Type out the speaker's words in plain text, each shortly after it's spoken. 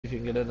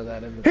can get into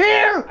that.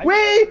 Here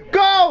we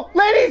go!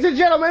 Ladies and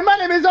gentlemen, my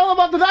name is All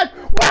About the Knife.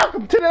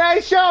 Welcome to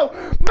today's show.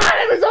 My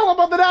name is All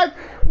About the Knife.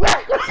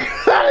 Welcome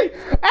to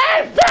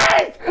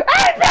Apex!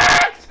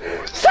 Apex!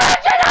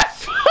 Searching a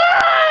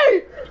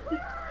spy!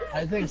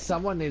 I think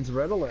someone needs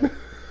Riddler.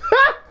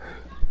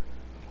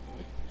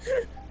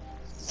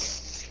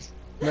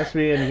 Must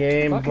be in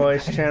game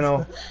voice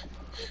channel.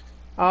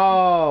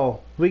 Oh,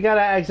 we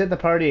gotta exit the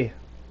party.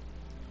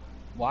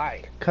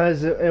 Why?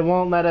 Cause it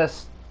won't let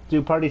us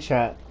do party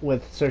chat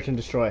with search and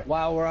destroy.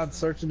 While we're on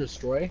search and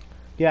destroy?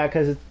 Yeah,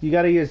 cause you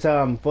gotta use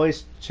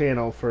voice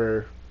channel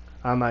for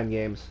online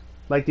games,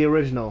 like the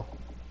original.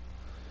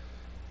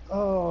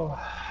 Oh,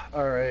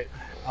 all right.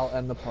 I'll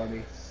end the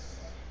party.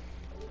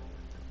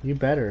 You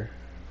better.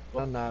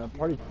 On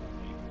party.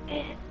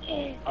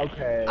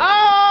 Okay.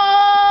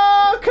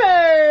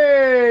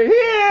 Okay,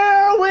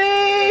 here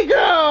we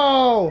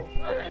go.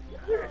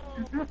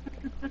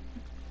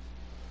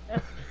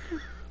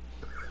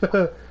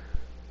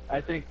 I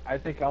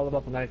think All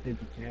About the Knife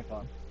needs a camp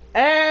on.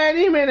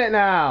 Any minute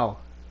now.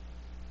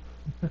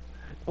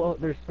 Well,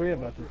 there's three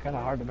of us. It's kind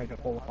of hard to make a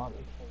full army.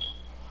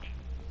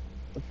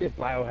 Let's get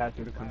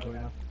Biohazard to come join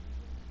us.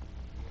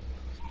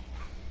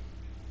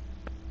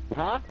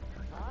 Huh?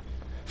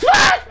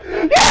 Fuck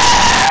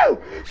you!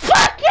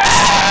 Fuck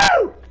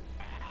you!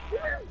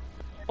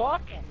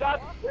 Fuck!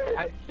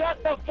 Shut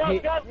the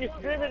fuck up, you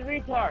screaming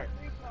retard!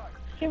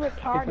 She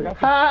retarded.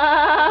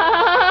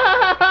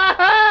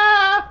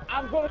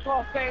 I'm gonna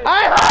call Sam.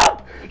 I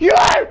hope you're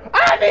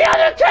on the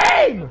other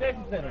team!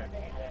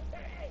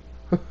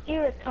 He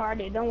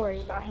retarded, don't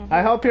worry about him.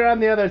 I hope you're on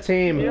the other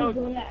team.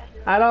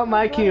 I don't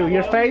like you.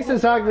 Your face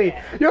is ugly.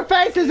 Your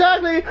face is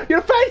ugly.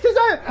 Your face is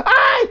ugly.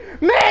 I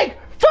make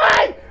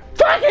 5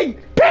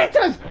 fucking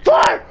pizzas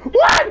for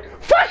 1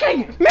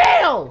 fucking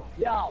meal!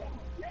 Yo.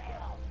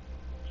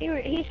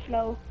 He's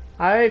slow.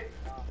 I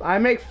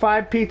make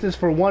 5 pizzas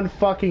for 1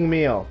 fucking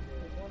meal.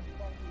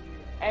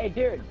 Hey,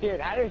 dude,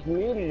 I just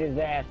muted his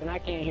ass and I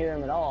can't hear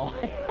him at all.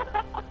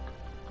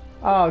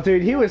 Oh,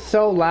 dude, he was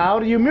so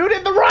loud. You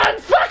muted the wrong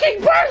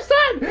fucking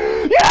person!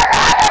 You're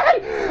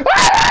right! I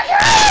like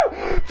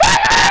you!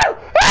 Fuck you!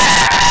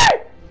 Ah!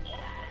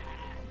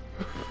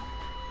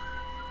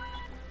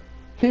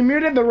 He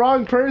muted the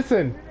wrong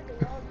person.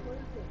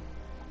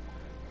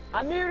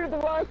 I muted the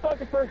wrong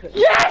fucking person.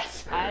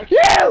 Yes!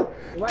 You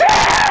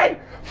did!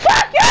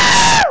 Fuck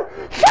you!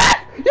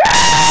 Fuck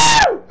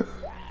you!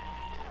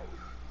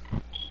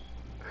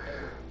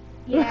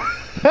 Yeah.